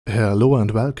Hello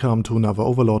and welcome to another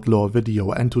Overlord lore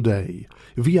video, and today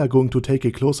we are going to take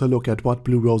a closer look at what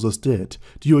Blue Roses did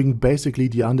during basically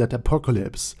the Undead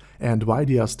Apocalypse and why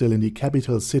they are still in the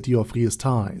capital city of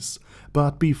Ainz.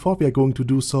 But before we are going to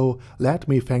do so, let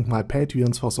me thank my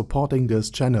Patreons for supporting this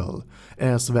channel,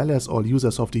 as well as all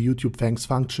users of the YouTube thanks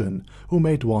function who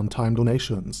made one-time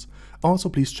donations. Also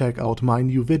please check out my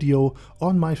new video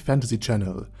on my fantasy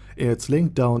channel, it's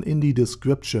linked down in the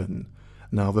description.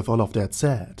 Now with all of that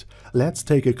said, let's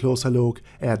take a closer look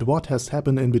at what has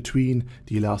happened in between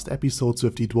the last episodes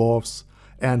with the dwarves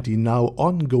and the now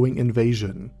ongoing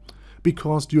invasion.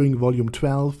 Because during volume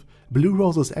 12, Blue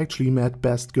Roses actually met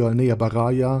best girl Nea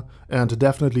Baraya and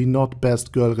definitely not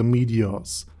best girl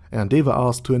Remedios, and they were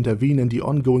asked to intervene in the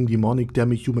ongoing demonic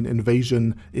demi-human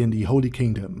invasion in the Holy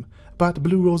Kingdom, but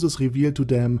Blue Roses revealed to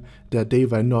them that they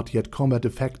were not yet combat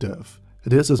effective.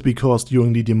 This is because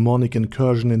during the demonic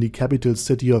incursion in the capital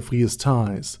city of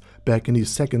Ainz back in the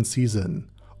second season,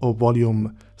 or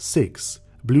volume 6,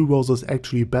 Blue Roses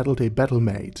actually battled a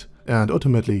battlemate, and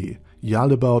ultimately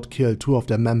Yaldabaoth killed 2 of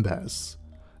their members.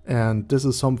 And this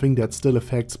is something that still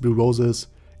affects Blue Roses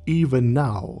even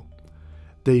now.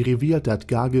 They revealed that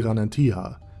Gargeran and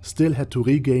Tia still had to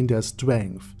regain their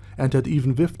strength, and that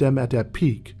even with them at their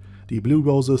peak, the Blue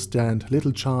Roses stand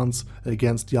little chance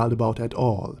against Yaldabaoth at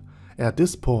all. At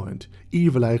this point,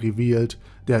 Evileye revealed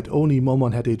that only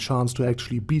Momon had a chance to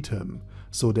actually beat him,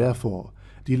 so therefore,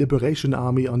 the Liberation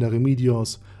Army under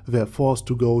Remedios were forced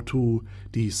to go to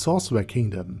the Sorcerer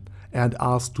Kingdom and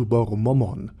asked to borrow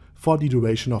Momon for the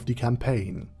duration of the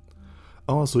campaign.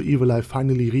 Also, Evileye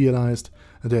finally realized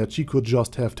that she could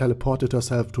just have teleported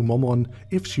herself to Momon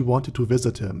if she wanted to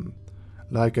visit him.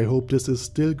 Like, I hope this is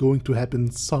still going to happen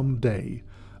someday.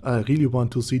 I really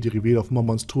want to see the reveal of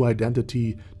Momon's true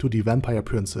identity to the Vampire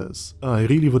Princess. I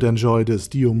really would enjoy this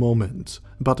Dio moment,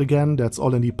 but again, that's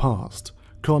all in the past.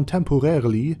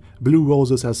 Contemporarily, Blue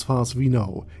Roses, as far as we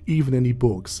know, even in the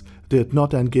books, did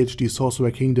not engage the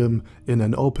Sorcerer Kingdom in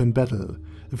an open battle,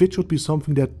 which would be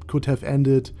something that could have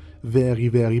ended very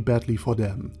badly for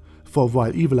them. For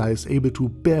while Evileye is able to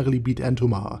barely beat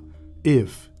Entomar,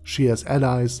 if she has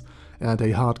allies and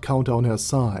a hard counter on her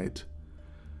side,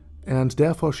 and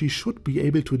therefore she should be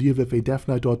able to deal with a Death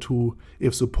Knight or 2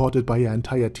 if supported by her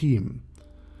entire team.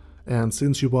 And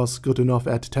since she was good enough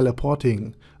at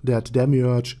teleporting, that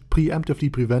Demiurge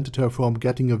preemptively prevented her from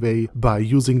getting away by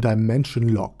using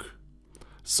Dimension Lock.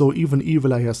 So even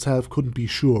Evileye herself couldn't be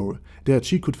sure that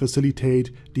she could facilitate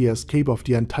the escape of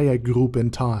the entire group in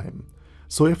time.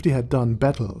 So if they had done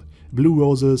battle, Blue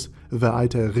Roses were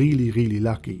either really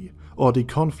lucky, or the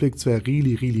conflicts were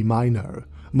really minor,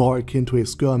 more akin to a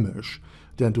skirmish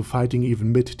than to fighting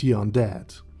even mid-tier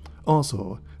undead.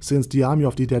 Also, since the Army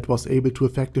of the Dead was able to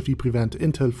effectively prevent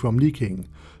intel from leaking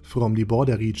from the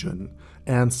border region,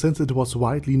 and since it was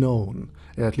widely known,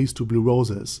 at least to Blue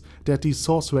Roses, that the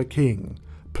Sorcerer King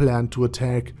planned to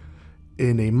attack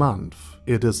in a month,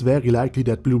 it is very likely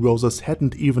that Blue Roses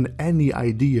hadn't even any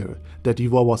idea that the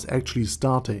war was actually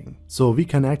starting. So we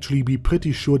can actually be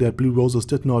pretty sure that Blue Roses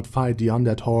did not fight the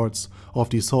undead hordes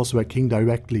of the Sorcerer King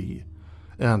directly.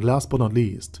 And last but not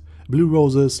least, Blue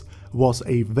Roses was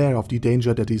aware of the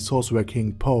danger that the Sorcerer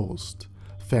King posed,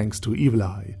 thanks to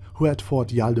Evileye, who had fought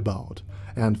Yaldabaoth,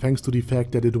 and thanks to the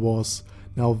fact that it was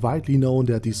now widely known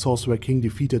that the Sorcerer King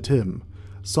defeated him,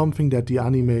 something that the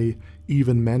anime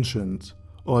even mentioned,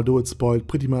 although it spoiled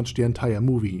pretty much the entire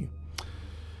movie.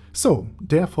 So,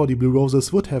 therefore the Blue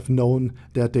Roses would have known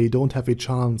that they don't have a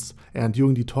chance, and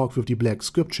during the talk with the Black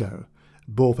Scripture,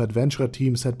 both adventurer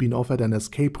teams had been offered an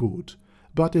escape route,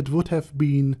 but it would have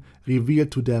been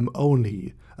revealed to them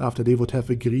only after they would have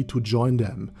agreed to join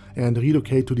them and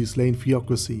relocate to the slain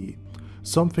theocracy,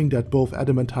 something that both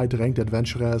adamantite ranked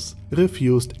adventurers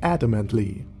refused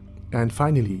adamantly. And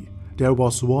finally, there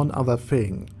was one other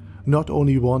thing. Not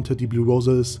only wanted the Blue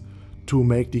Roses to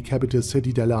make the capital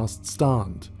city their last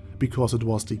stand, because it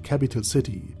was the capital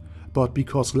city, but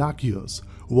because Laykus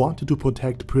wanted to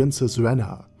protect Princess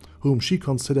Renna, whom she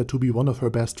considered to be one of her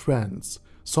best friends,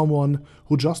 someone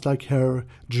who, just like her,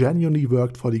 genuinely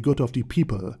worked for the good of the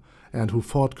people and who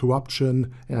fought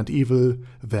corruption and evil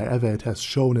wherever it has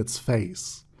shown its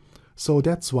face. So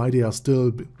that's why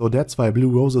Blue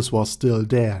Roses was still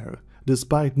there,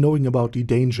 despite knowing about the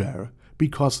danger,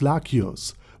 because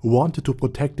Laykus wanted to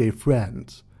protect a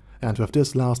friend. And with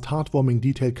this last heartwarming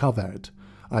detail covered,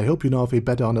 I hope you now have a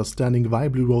better understanding why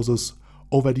Blue Roses,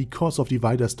 over the course of the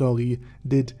wider story,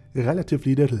 did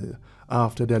relatively little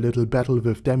after their little battle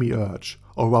with Demiurge,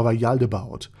 or rather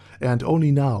Yaldabaoth, and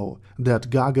only now that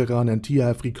Gargeran and Tia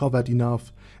have recovered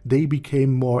enough, they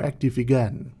became more active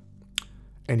again.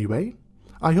 Anyway,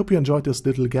 I hope you enjoyed this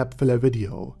little gap filler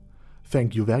video.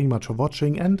 Thank you very much for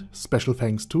watching, and special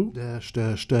thanks to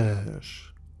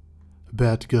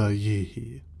Bad Guy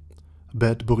Ye,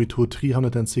 Bad Burrito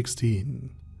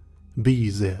 316,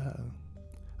 Bezer,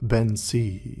 Ben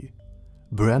C,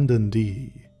 Brandon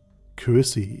D,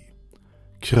 Chrissy,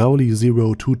 Crowley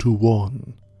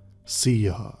 0221,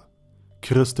 Sia,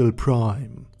 Crystal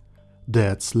Prime,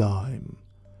 Dead Slime,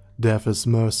 Death is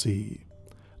Mercy,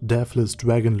 Deathless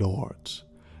Dragonlord,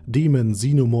 Demon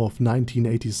Xenomorph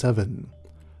 1987,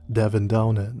 Devin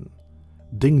Downen,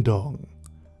 Ding Dong,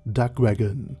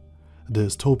 Duckwagon,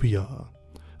 Dystopia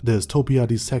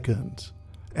II,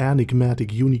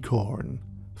 Enigmatic Unicorn,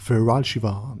 Feral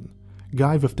Shivan,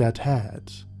 Guy with That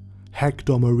Head,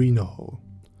 Hector Marino,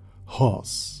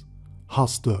 Hoss,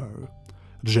 Huster,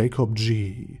 Jacob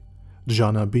G,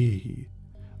 Jana B,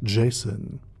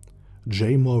 Jason,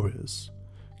 J. Morris,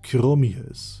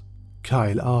 Chromius,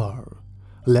 Kyle R,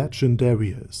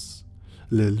 Legendarius,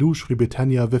 Lelouch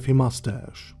Britannia with a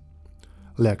Mustache,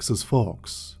 Lexus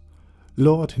Fox,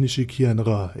 Lord Nishikian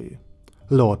Rai,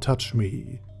 Lord Touch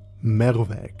Me,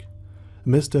 Mervek,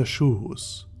 Mr.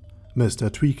 Shoes,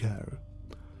 Mr. Tweaker,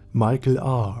 Michael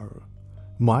R,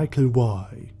 Michael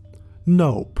Y,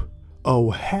 Nope,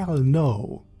 oh hell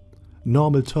no,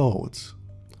 Normal Toad,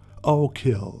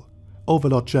 Kill,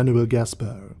 Overlord General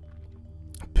Gasper,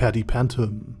 Paddy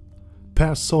Pantum,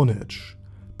 Personage,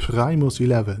 Primus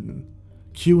 11,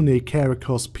 Cune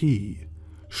Caracos P,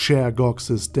 Cher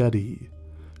Gox's Daddy,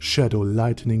 Shadow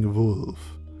Lightning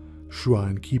Wolf,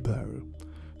 Shrine Keeper,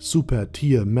 Super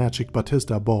Tier Magic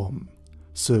Batista Bomb,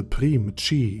 Supreme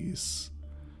Cheese,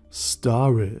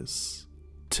 Staris,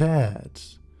 Ted,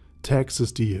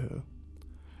 Texas Deer,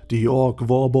 The Orc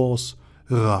Warboss,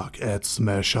 Rock Ed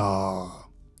Smasher,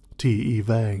 T.E.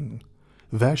 Wang,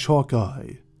 Vash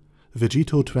Hawkeye,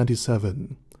 Vegito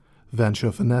 27,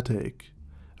 Venture Fanatic,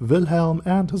 Wilhelm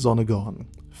and Zonagon.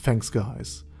 Thanks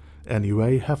guys.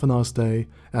 Anyway, have a nice day,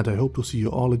 and I hope to see you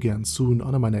all again soon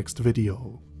on my next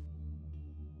video.